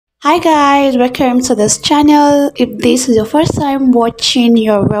Hi guys, welcome to this channel. If this is your first time watching,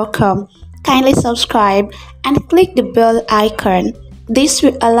 you're welcome. Kindly subscribe and click the bell icon. This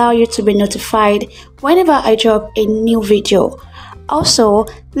will allow you to be notified whenever I drop a new video. Also,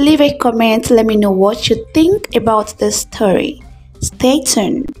 leave a comment, let me know what you think about this story. Stay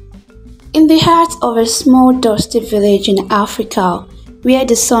tuned. In the heart of a small dusty village in Africa, where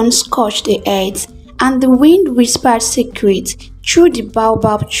the sun scorched the earth and the wind whispered secrets through the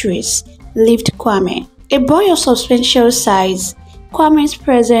baobab trees, lived Kwame. A boy of substantial size, Kwame's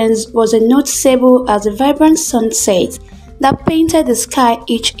presence was as noticeable as the vibrant sunset that painted the sky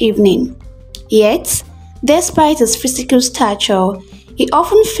each evening. Yet, despite his physical stature, he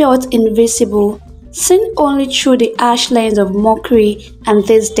often felt invisible, seen only through the harsh lens of mockery and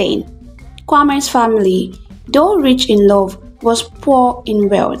disdain. Kwame's family, though rich in love, was poor in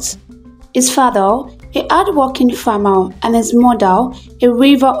wealth. His father, a hard-working farmer, and his mother, a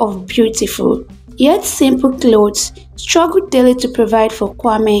weaver of beautiful, yet simple clothes, struggled daily to provide for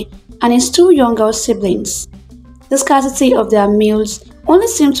Kwame and his two younger siblings. The scarcity of their meals only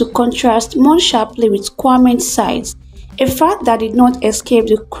seemed to contrast more sharply with Kwame's size, a fact that did not escape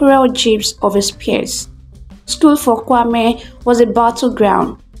the cruel jibes of his peers. School for Kwame was a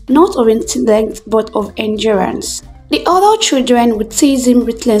battleground, not of intellect but of endurance. The other children would tease him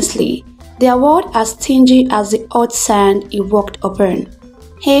ruthlessly, their word as stingy as the hot sand he walked upon.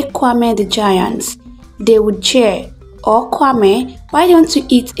 "Hey Kwame the giant," they would jeer, or "Kwame, why don't you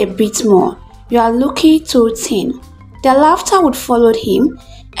eat a bit more? You are looking too thin." Their laughter would follow him,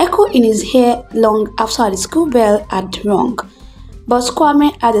 echo in his ear long after the school bell had rung. But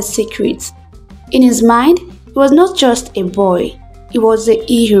Kwame had a secret. In his mind, he was not just a boy. He was a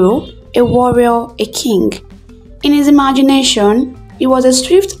hero, a warrior, a king. In his imagination, he was as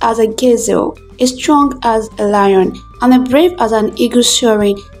swift as a gazelle, as strong as a lion, and as brave as an eagle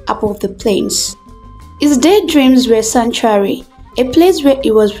soaring above the plains. His daydreams were sanctuary, a place where he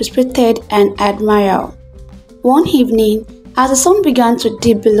was respected and admired. One evening, as the sun began to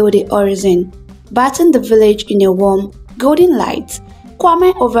dip below the horizon, bathing the village in a warm, golden light,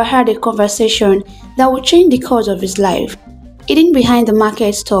 Kwame overheard a conversation that would change the course of his life. Hidden behind the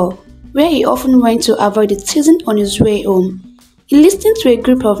market stall, where he often went to avoid the teasing on his way home, he listened to a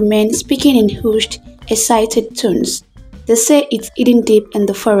group of men speaking in hushed, excited tones. "They say it's hidden deep in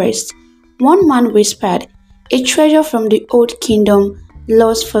the forest," one man whispered, "a treasure from the old kingdom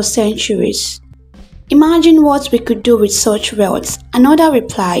lost for centuries." "Imagine what we could do with such wealth," another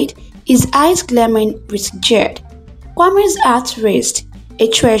replied, his eyes gleaming with dread. Kwame's heart raced. A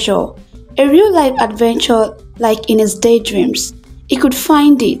treasure, a real-life adventure like in his daydreams. He could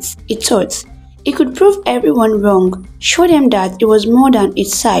find it, he thought. He could prove everyone wrong, show them that it was more than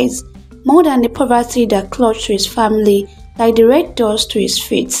its size, more than the poverty that clutched to his family like the red dust to his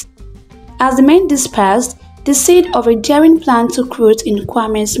feet. As the men dispersed, the seed of a daring plan took root in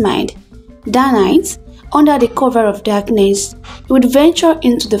Kwame's mind. That night, under the cover of darkness, he would venture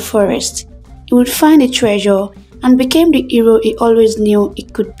into the forest. He would find the treasure and became the hero he always knew he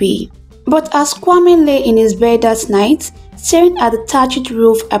could be. But as Kwame lay in his bed that night, staring at the thatched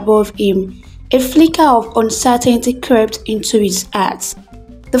roof above him, a flicker of uncertainty crept into his heart.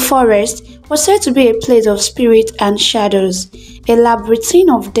 The forest was said to be a place of spirit and shadows, a labyrinth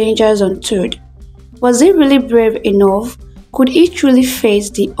of dangers untold. Was he really brave enough? Could he truly face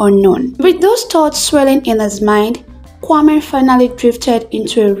the unknown? With those thoughts swelling in his mind, Kwame finally drifted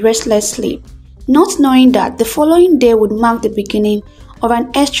into a restless sleep, not knowing that the following day would mark the beginning of an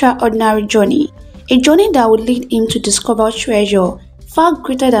extraordinary journey, a journey that would lead him to discover treasure far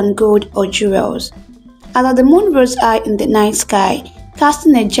greater than gold or jewels. As the moon rose high in the night sky,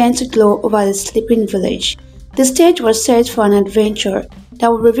 casting a gentle glow over the sleeping village, the stage was set for an adventure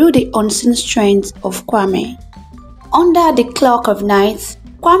that would reveal the unseen strength of Kwame. Under the cloak of night,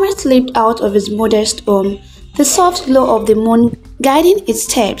 Kwame slipped out of his modest home, the soft glow of the moon guiding his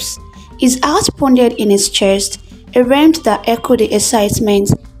steps. His heart pounded in his chest, a rhythm that echoed the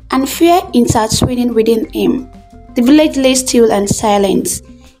excitement and fear intertwining within him. The village lay still and silent,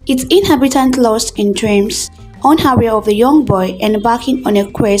 its inhabitants lost in dreams, unaware of the young boy embarking on a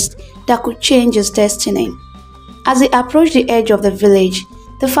quest that could change his destiny. As they approached the edge of the village,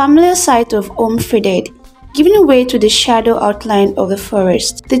 the familiar sight of home faded, giving way to the shadow outline of the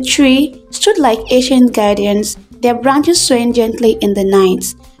forest. The trees stood like ancient guardians, their branches swaying gently in the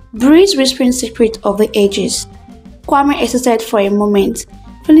night, breeze whispering secrets of the ages. Kwame hesitated for a moment,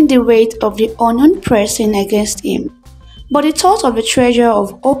 feeling the weight of the unknown pressing against him. But the thought of the treasure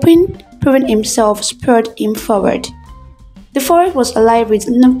of open proving himself spurred him forward. The forest was alive with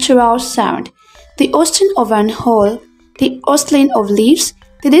nocturnal sound, the hosting of an owl, the rustling of leaves,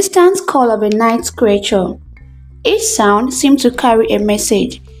 the distant call of a night creature. Each sound seemed to carry a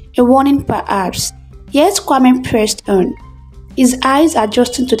message, a warning perhaps, yet Kwame pressed on. His eyes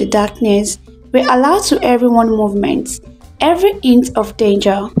adjusting to the darkness were alert to everyone's movements, every hint of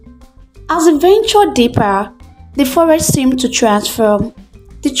danger. As he ventured deeper, the forest seemed to transform.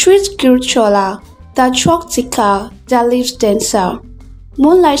 The trees grew taller, the trunk thicker, the leaves denser.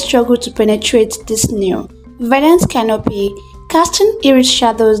 Moonlight struggled to penetrate this new, verdant canopy, casting eerie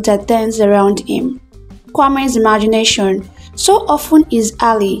shadows that danced around him. Kwame's imagination, so often his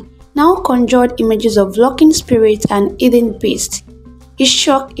ally, now conjured images of lurking spirits and hidden beasts. He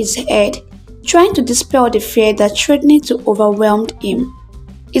shook his head, trying to dispel the fear that threatened to overwhelm him.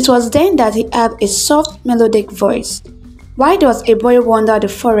 It was then that he heard a soft, melodic voice. Why does a boy wander the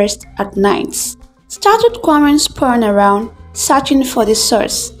forest at night? Startled, Kwame spun around, searching for the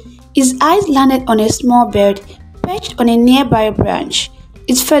source. His eyes landed on a small bird perched on a nearby branch.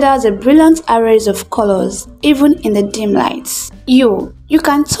 Its feathers were brilliant arrays of colors, even in the dim lights. You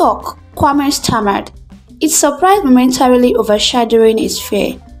can talk, Kwame stammered, its surprise momentarily overshadowing his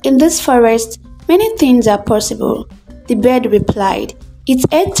fear. In this forest, many things are possible, the bird replied, its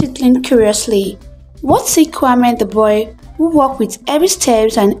head tittling curiously. What's it, Kwame, the boy who walked with heavy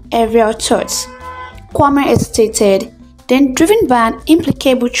steps and heavier thoughts? Kwame hesitated, then driven by an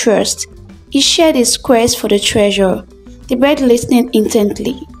implacable trust, he shared his quest for the treasure, the bird listening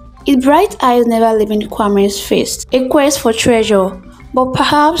intently, its bright eyes never leaving Kwame's face. A quest for treasure, but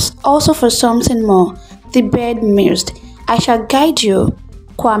perhaps also for something more, the bird mused. I shall guide you,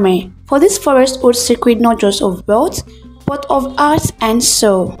 Kwame, for this forest holds secret not just of wealth, but of heart and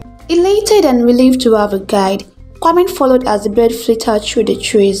soul. Elated and relieved to have a guide, Kwame followed as the bird flitted through the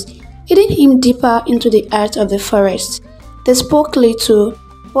trees, leading him deeper into the heart of the forest. They spoke little,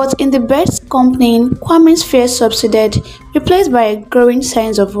 but in the bird's company, Kwame's fear subsided, replaced by a growing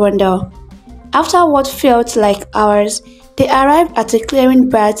sense of wonder. After what felt like hours, they arrived at a clearing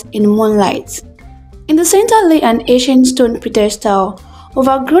bathed in moonlight. In the center lay an ancient stone pedestal,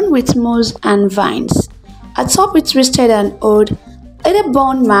 overgrown with moss and vines. Atop it rested an old,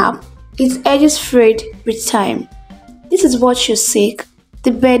 leather-bound map, its edges frayed with time. This is what you seek,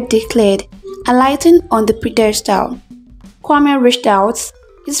 the bird declared, alighting on the pedestal. Kwame reached out,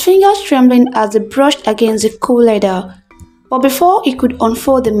 his fingers trembling as they brushed against the cool leather. But before he could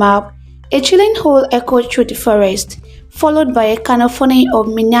unfold the map, a chilling howl echoed through the forest, followed by a cacophony of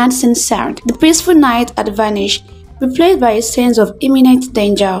menacing sound. The peaceful night had vanished, replaced by a sense of imminent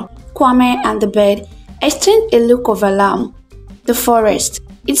danger. Kwame and the bird exchanged a look of alarm. The forest,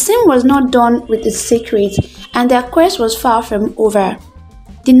 it seemed, was not done with its secret, and their quest was far from over.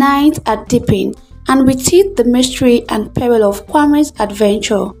 The night had deepened, and with it the mystery and peril of Kwame's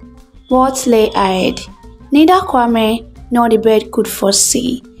adventure. What lay ahead? Neither Kwame nor the bird could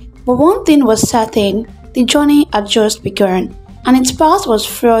foresee. But one thing was certain, the journey had just begun, and its path was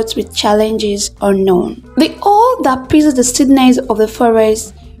fraught with challenges unknown. The howl that pierced the stillness of the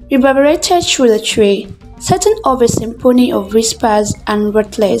forest reverberated through the tree, setting off a symphony of whispers and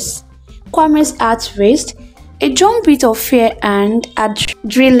wordless. Kwame's heart raced, a drumbeat of fear and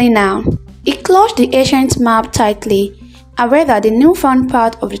adrenaline now. He clutched the ancient map tightly, aware that the newfound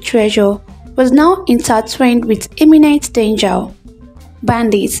part of the treasure was now intertwined with imminent danger.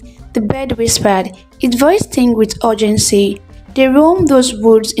 Bandits, the bird whispered, its voice tinged with urgency. They roam those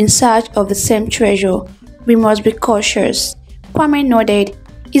woods in search of the same treasure. We must be cautious. Kwame nodded,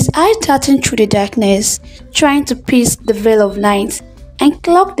 his eyes darting through the darkness, trying to pierce the veil of night and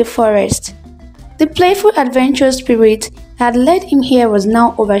cloak the forest. The playful adventurous spirit that had led him here was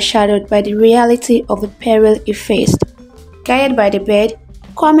now overshadowed by the reality of the peril he faced. Guided by the bird,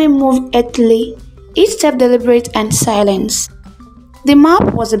 Kwame moved earthily, each step deliberate and silent. The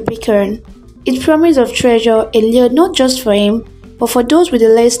map was a beacon, its promise of treasure a lure not just for him, but for those with the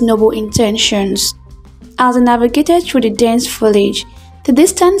less noble intentions. As he navigated through the dense foliage, the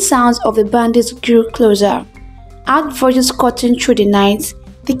distant sounds of the bandits grew closer. Armed voices cutting through the night,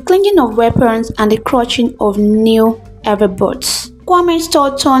 the clinking of weapons and the crunching of new boats. Kwame's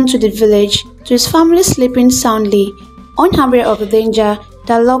thoughts turned to the village, to his family sleeping soundly, unaware of the danger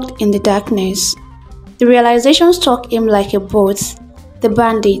that lurked in the darkness. The realization struck him like a bolt. The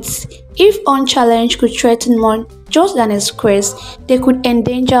bandits, if unchallenged, could threaten more just than his quest. They could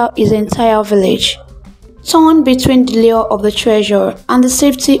endanger his entire village. Torn between the lure of the treasure and the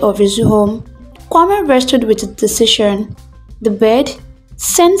safety of his home, Kwame wrestled with his decision. The bird,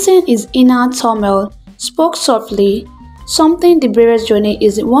 sensing his inner turmoil, spoke softly, something the bearer's journey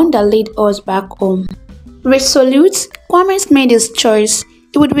is the one that leads us back home. Resolute, Kwame made his choice.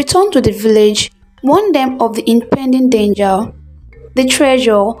 He would return to the village, warn them of the impending danger. the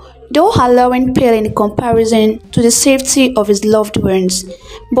treasure, though allowing pale in comparison to the safety of his loved ones.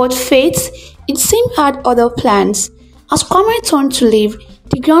 But fate, it seemed, had other plans. As Kwame turned to leave,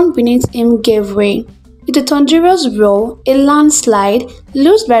 the ground beneath him gave way. With a thunderous roar, a landslide,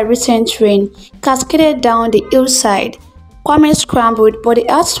 loosed by recent rain, cascaded down the hillside. Kwame scrambled, but the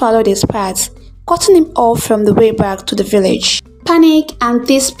earth swallowed his path, cutting him off from the way back to the village. Panic and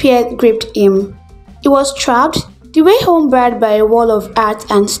despair gripped him. He was trapped, the way home barred by a wall of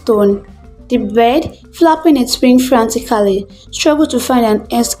earth and stone. The bird, flapping its wings frantically, struggled to find an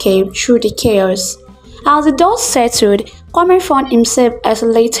escape through the chaos. As the dust settled, Kwame found himself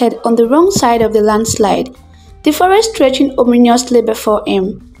isolated on the wrong side of the landslide, the forest stretching ominously before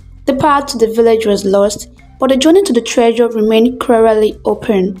him. The path to the village was lost, but the journey to the treasure remained cruelly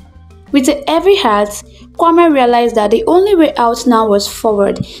open. With a heavy heart, Kwame realized that the only way out now was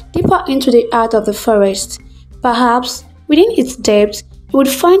forward, deeper into the heart of the forest. Perhaps, within its depths, he would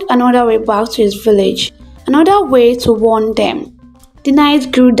find another way back to his village, another way to warn them. The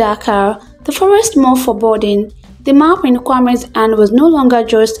night grew darker, the forest more foreboding. The map in Kwame's hand was no longer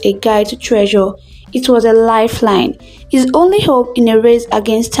just a guide to treasure, it was a lifeline, his only hope in a race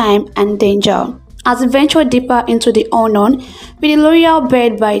against time and danger. As he ventured deeper into the unknown, with the loyal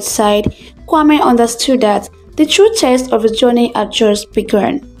bird by his side, Kwame understood that the true test of his journey had just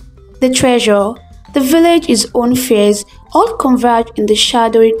begun. The treasure, the village, his own fears, all converged in the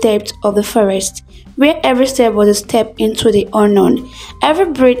shadowy depths of the forest, where every step was a step into the unknown, every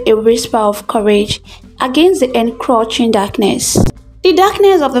breath a whisper of courage against the encroaching darkness. The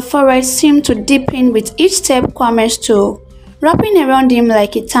darkness of the forest seemed to deepen with each step Kwame took, wrapping around him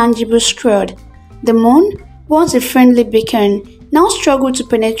like a tangible shroud. The moon, once a friendly beacon, now struggled to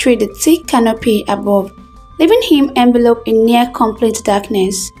penetrate the thick canopy above, leaving him enveloped in near-complete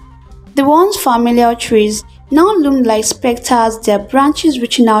darkness. The once familiar trees now loomed like specters, their branches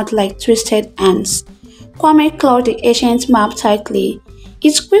reaching out like twisted hands. Kwame clawed the ancient map tightly,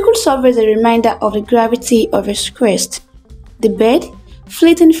 its squiggled surface a reminder of the gravity of his quest. The bird,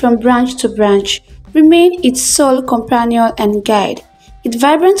 flitting from branch to branch, remained its sole companion and guide, its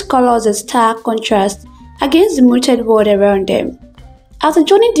vibrant colors a stark contrast against the muted world around them. As the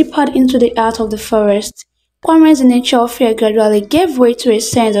journey deepened into the heart of the forest, Kwame's initial fear gradually gave way to a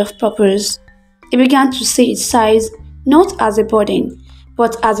sense of purpose. He began to see its size not as a burden,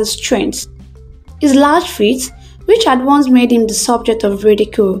 but as a strength. His large feet, which had once made him the subject of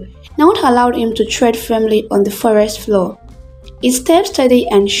ridicule, now allowed him to tread firmly on the forest floor. His step steady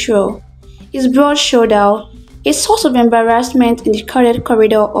and sure, his broad shoulder, a source of embarrassment in the crowded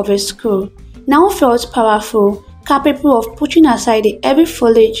corridor of a school, now felt powerful, capable of pushing aside the heavy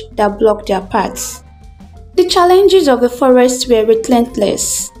foliage that blocked their paths. The challenges of the forest were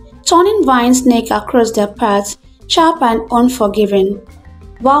relentless. Turning vines snake across their path, sharp and unforgiving.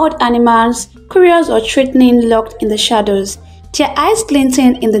 Wild animals, curious or threatening, lurked in the shadows, their eyes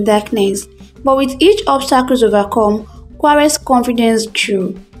glinting in the darkness. But with each obstacle overcome, Kwame's confidence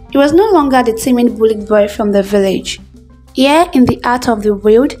grew. He was no longer the timid bullied boy from the village. Here, in the heart of the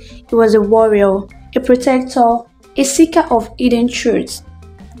wild, he was a warrior, a protector, a seeker of hidden truths.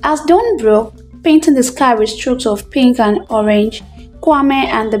 As dawn broke, painting the sky with strokes of pink and orange, Kwame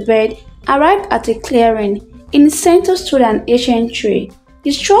and the bird arrived at a clearing. In its center stood an ancient tree.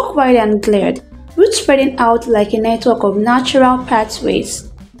 It struck wide and glared, roots spreading out like a network of natural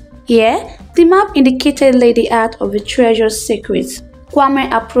pathways. Here, the map indicated lay the heart of the treasure's secrets.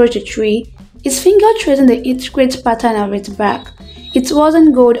 Kwame approached the tree, his finger tracing the intricate pattern of its bark. It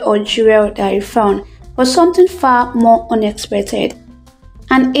wasn't gold or jewel that he found, but something far more unexpected.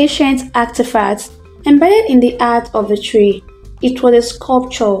 An ancient artifact embedded in the heart of the tree. It was a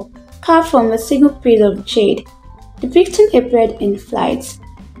sculpture carved from a single piece of jade, depicting a bird in flight,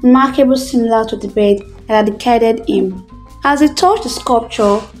 remarkably similar to the bird that had guided him. As he touched the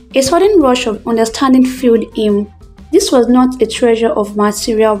sculpture, a sudden rush of understanding filled him. This was not a treasure of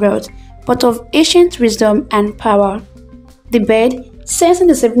material wealth, but of ancient wisdom and power. The bird, sensing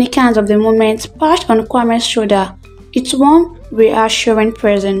the significance of the moment, perched on Kwame's shoulder, its warm, reassuring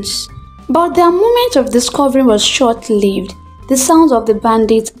presence. But their moment of discovery was short-lived. The sounds of the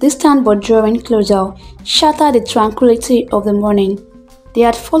bandits, distant but drawing closer, shattered the tranquility of the morning. They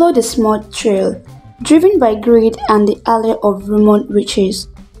had followed a small trail, driven by greed and the allure of rumored riches.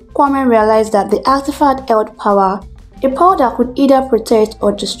 Kwame realized that the artifact held power, a power that could either protect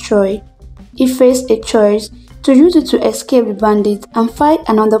or destroy. He faced a choice: to use it to escape the bandits and find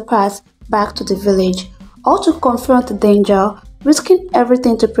another path back to the village, or to confront the danger, risking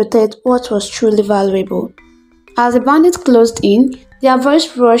everything to protect what was truly valuable. As the bandits closed in, their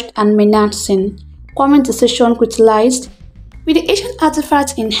voice rushed and menacing. Kwame's decision crystallized. With the ancient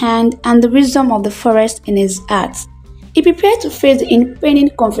artifact in hand and the wisdom of the forest in his heart, he prepared to face the impending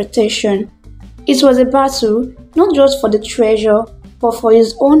confrontation. It was a battle not just for the treasure, but for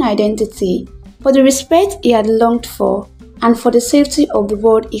his own identity, for the respect he had longed for, and for the safety of the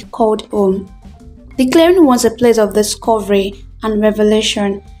world he called home. The clearing was a place of discovery and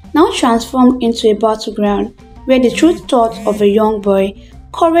revelation, now transformed into a battleground where the true thought of a young boy,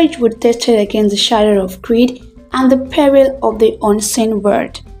 courage would tested against the shadow of greed and the peril of the unseen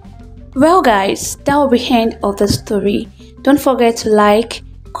world. Well guys, that will be the end of the story. Don't forget to like,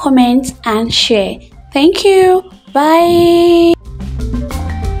 comment and share. Thank you. Bye.